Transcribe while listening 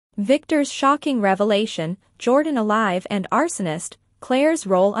Victor's shocking revelation, Jordan alive and arsonist, Claire's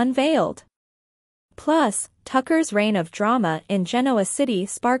role unveiled. Plus, Tucker's reign of drama in Genoa City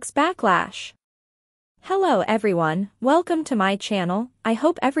sparks backlash. Hello everyone, welcome to my channel. I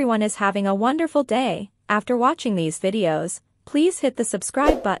hope everyone is having a wonderful day. After watching these videos, please hit the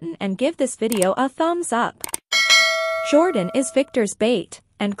subscribe button and give this video a thumbs up. Jordan is Victor's bait,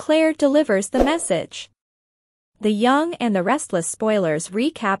 and Claire delivers the message. The Young and the Restless spoilers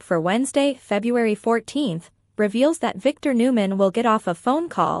recap for Wednesday, February 14th, reveals that Victor Newman will get off a phone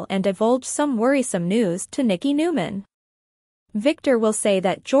call and divulge some worrisome news to Nikki Newman. Victor will say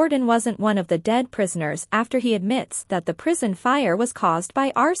that Jordan wasn't one of the dead prisoners after he admits that the prison fire was caused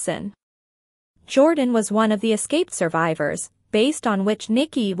by arson. Jordan was one of the escaped survivors, based on which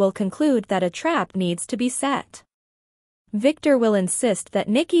Nikki will conclude that a trap needs to be set. Victor will insist that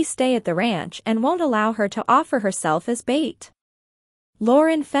Nikki stay at the ranch and won't allow her to offer herself as bait.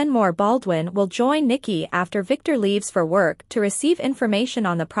 Lauren Fenmore Baldwin will join Nikki after Victor leaves for work to receive information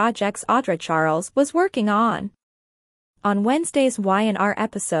on the projects Audra Charles was working on. On Wednesday's Y&R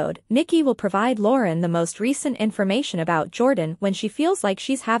episode, Nikki will provide Lauren the most recent information about Jordan when she feels like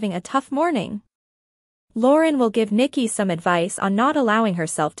she's having a tough morning. Lauren will give Nikki some advice on not allowing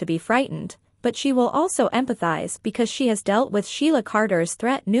herself to be frightened, but she will also empathize because she has dealt with Sheila Carter's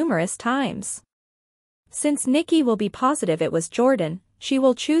threat numerous times. Since Nikki will be positive it was Jordan, she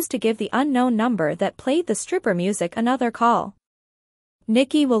will choose to give the unknown number that played the stripper music another call.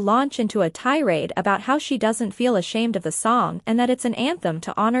 Nikki will launch into a tirade about how she doesn't feel ashamed of the song and that it's an anthem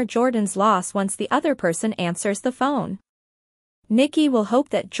to honor Jordan's loss once the other person answers the phone. Nikki will hope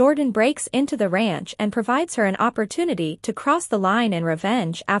that Jordan breaks into the ranch and provides her an opportunity to cross the line in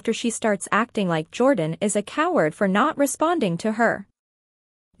revenge after she starts acting like Jordan is a coward for not responding to her.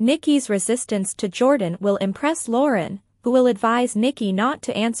 Nikki's resistance to Jordan will impress Lauren, who will advise Nikki not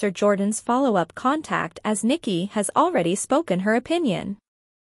to answer Jordan's follow-up contact as Nikki has already spoken her opinion.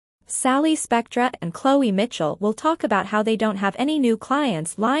 Sally Spectra and Chloe Mitchell will talk about how they don't have any new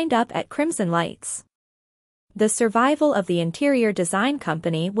clients lined up at Crimson Lights. The survival of the interior design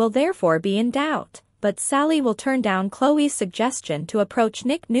company will therefore be in doubt, but Sally will turn down Chloe's suggestion to approach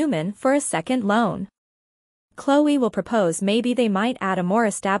Nick Newman for a second loan. Chloe will propose maybe they might add a more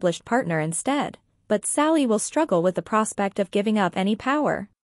established partner instead, but Sally will struggle with the prospect of giving up any power.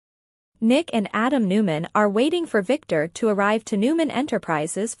 Nick and Adam Newman are waiting for Victor to arrive to Newman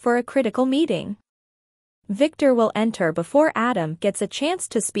Enterprises for a critical meeting. Victor will enter before Adam gets a chance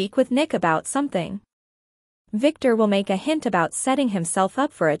to speak with Nick about something. Victor will make a hint about setting himself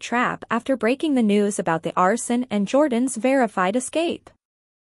up for a trap after breaking the news about the arson and Jordan's verified escape.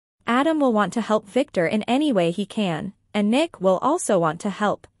 Adam will want to help Victor in any way he can, and Nick will also want to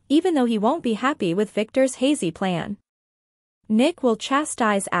help, even though he won't be happy with Victor's hazy plan. Nick will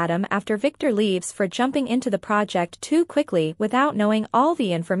chastise Adam after Victor leaves for jumping into the project too quickly without knowing all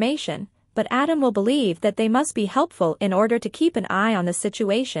the information, but Adam will believe that they must be helpful in order to keep an eye on the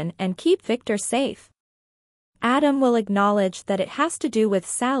situation and keep Victor safe. Adam will acknowledge that it has to do with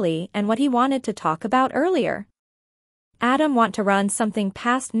Sally and what he wanted to talk about earlier. Adam wants to run something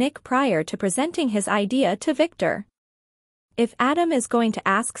past Nick prior to presenting his idea to Victor. If Adam is going to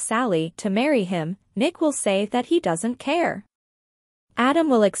ask Sally to marry him, Nick will say that he doesn't care. Adam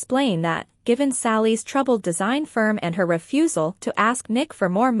will explain that, given Sally's troubled design firm and her refusal to ask Nick for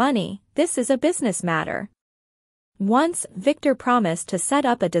more money, this is a business matter. Once, Victor promised to set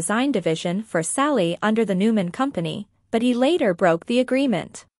up a design division for Sally under the Newman Company, but he later broke the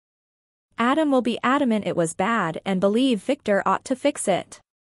agreement. Adam will be adamant it was bad and believe Victor ought to fix it.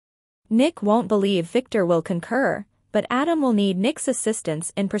 Nick won't believe Victor will concur, but Adam will need Nick's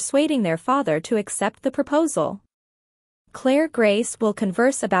assistance in persuading their father to accept the proposal. Claire Grace will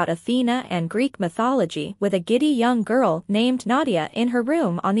converse about Athena and Greek mythology with a giddy young girl named Nadia in her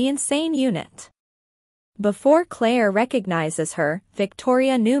room on the insane unit. Before Claire recognizes her,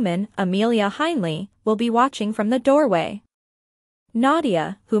 Victoria Newman, Amelia Heinley, will be watching from the doorway.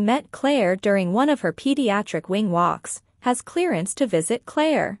 Nadia, who met Claire during one of her pediatric wing walks, has clearance to visit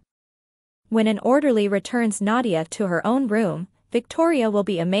Claire. When an orderly returns Nadia to her own room, Victoria will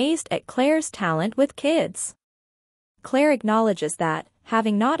be amazed at Claire's talent with kids. Claire acknowledges that,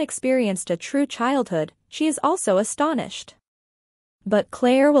 having not experienced a true childhood, she is also astonished. But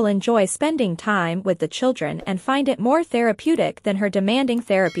Claire will enjoy spending time with the children and find it more therapeutic than her demanding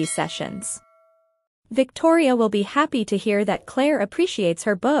therapy sessions. Victoria will be happy to hear that Claire appreciates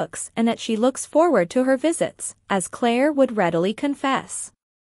her books and that she looks forward to her visits, as Claire would readily confess.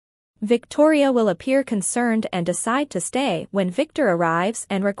 Victoria will appear concerned and decide to stay when Victor arrives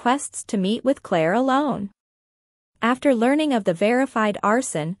and requests to meet with Claire alone. After learning of the verified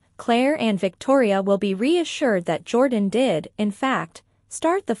arson, Claire and Victoria will be reassured that Jordan did, in fact,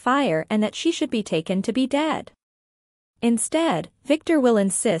 start the fire and that she should be taken to be dead. Instead, Victor will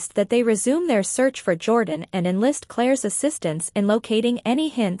insist that they resume their search for Jordan and enlist Claire's assistance in locating any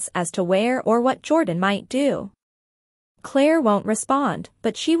hints as to where or what Jordan might do. Claire won't respond,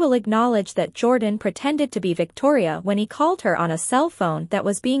 but she will acknowledge that Jordan pretended to be Victoria when he called her on a cell phone that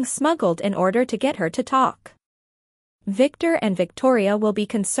was being smuggled in order to get her to talk. Victor and Victoria will be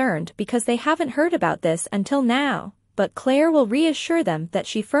concerned because they haven't heard about this until now, but Claire will reassure them that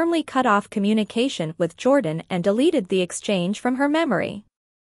she firmly cut off communication with Jordan and deleted the exchange from her memory.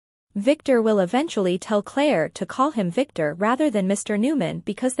 Victor will eventually tell Claire to call him Victor rather than Mr. Newman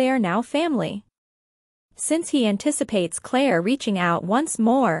because they are now family. Since he anticipates Claire reaching out once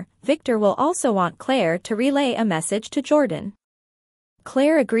more, Victor will also want Claire to relay a message to Jordan.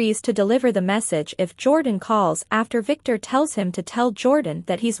 Claire agrees to deliver the message if Jordan calls after Victor tells him to tell Jordan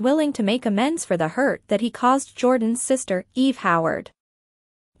that he's willing to make amends for the hurt that he caused Jordan's sister, Eve Howard.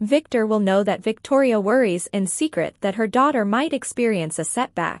 Victor will know that Victoria worries in secret that her daughter might experience a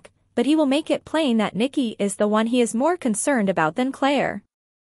setback, but he will make it plain that Nikki is the one he is more concerned about than Claire.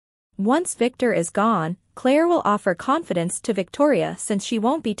 Once Victor is gone, Claire will offer confidence to Victoria since she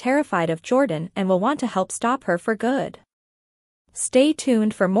won't be terrified of Jordan and will want to help stop her for good. Stay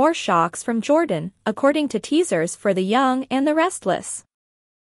tuned for more shocks from Jordan, according to teasers for The Young and the Restless.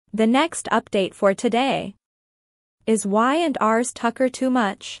 The next update for today. Is Y&R's Tucker too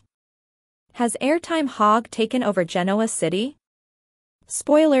much? Has airtime hog taken over Genoa City?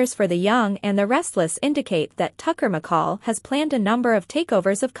 Spoilers for The Young and the Restless indicate that Tucker McCall has planned a number of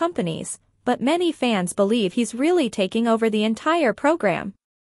takeovers of companies, but many fans believe he's really taking over the entire program.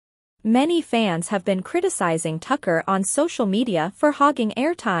 Many fans have been criticizing Tucker on social media for hogging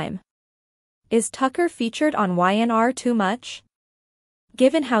airtime. Is Tucker featured on Y&R too much?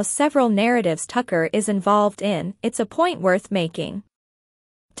 Given how several narratives Tucker is involved in, it's a point worth making.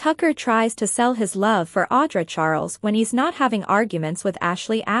 Tucker tries to sell his love for Audra Charles when he's not having arguments with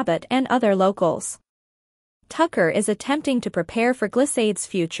Ashley Abbott and other locals. Tucker is attempting to prepare for Glissade's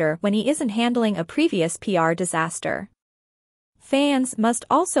future when he isn't handling a previous PR disaster. Fans must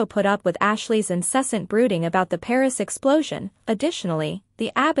also put up with Ashley's incessant brooding about the Paris explosion. Additionally, the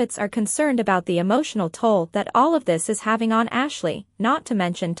Abbotts are concerned about the emotional toll that all of this is having on Ashley, not to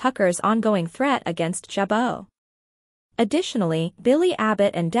mention Tucker's ongoing threat against Jabot. Additionally, Billy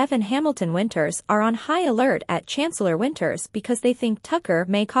Abbott and Devin Hamilton Winters are on high alert at Chancellor Winters because they think Tucker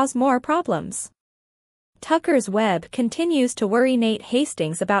may cause more problems. Tucker's web continues to worry Nate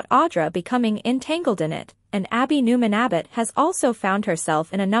Hastings about Audra becoming entangled in it, and Abby Newman Abbott has also found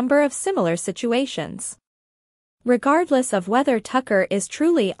herself in a number of similar situations. Regardless of whether Tucker is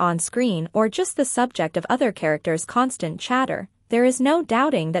truly on screen or just the subject of other characters' constant chatter, there is no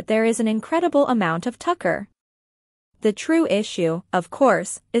doubting that there is an incredible amount of Tucker. The true issue, of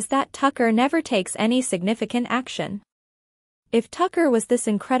course, is that Tucker never takes any significant action. If Tucker was this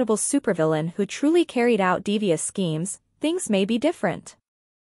incredible supervillain who truly carried out devious schemes, things may be different.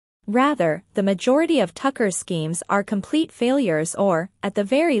 Rather, the majority of Tucker's schemes are complete failures or, at the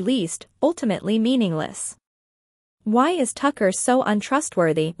very least, ultimately meaningless. Why is Tucker so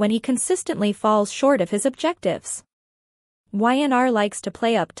untrustworthy when he consistently falls short of his objectives? Y&R likes to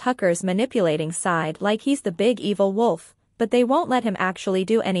play up Tucker's manipulating side like he's the big evil wolf, but they won't let him actually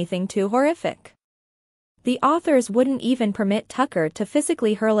do anything too horrific. The authors wouldn't even permit Tucker to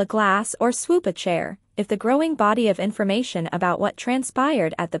physically hurl a glass or swoop a chair, if the growing body of information about what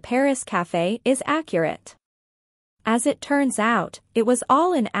transpired at the Paris cafe is accurate. As it turns out, it was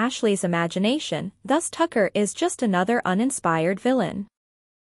all in Ashley's imagination, thus Tucker is just another uninspired villain.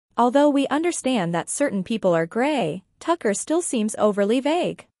 Although we understand that certain people are gray, Tucker still seems overly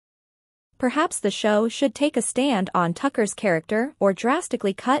vague. Perhaps the show should take a stand on Tucker's character or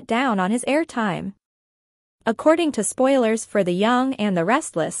drastically cut down on his airtime. According to spoilers for The Young and the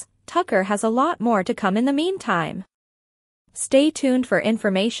Restless, Tucker has a lot more to come in the meantime. Stay tuned for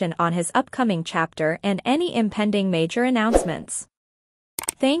information on his upcoming chapter and any impending major announcements.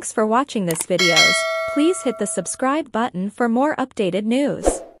 Thanks for watching this videos. Please hit the subscribe button for more updated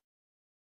news.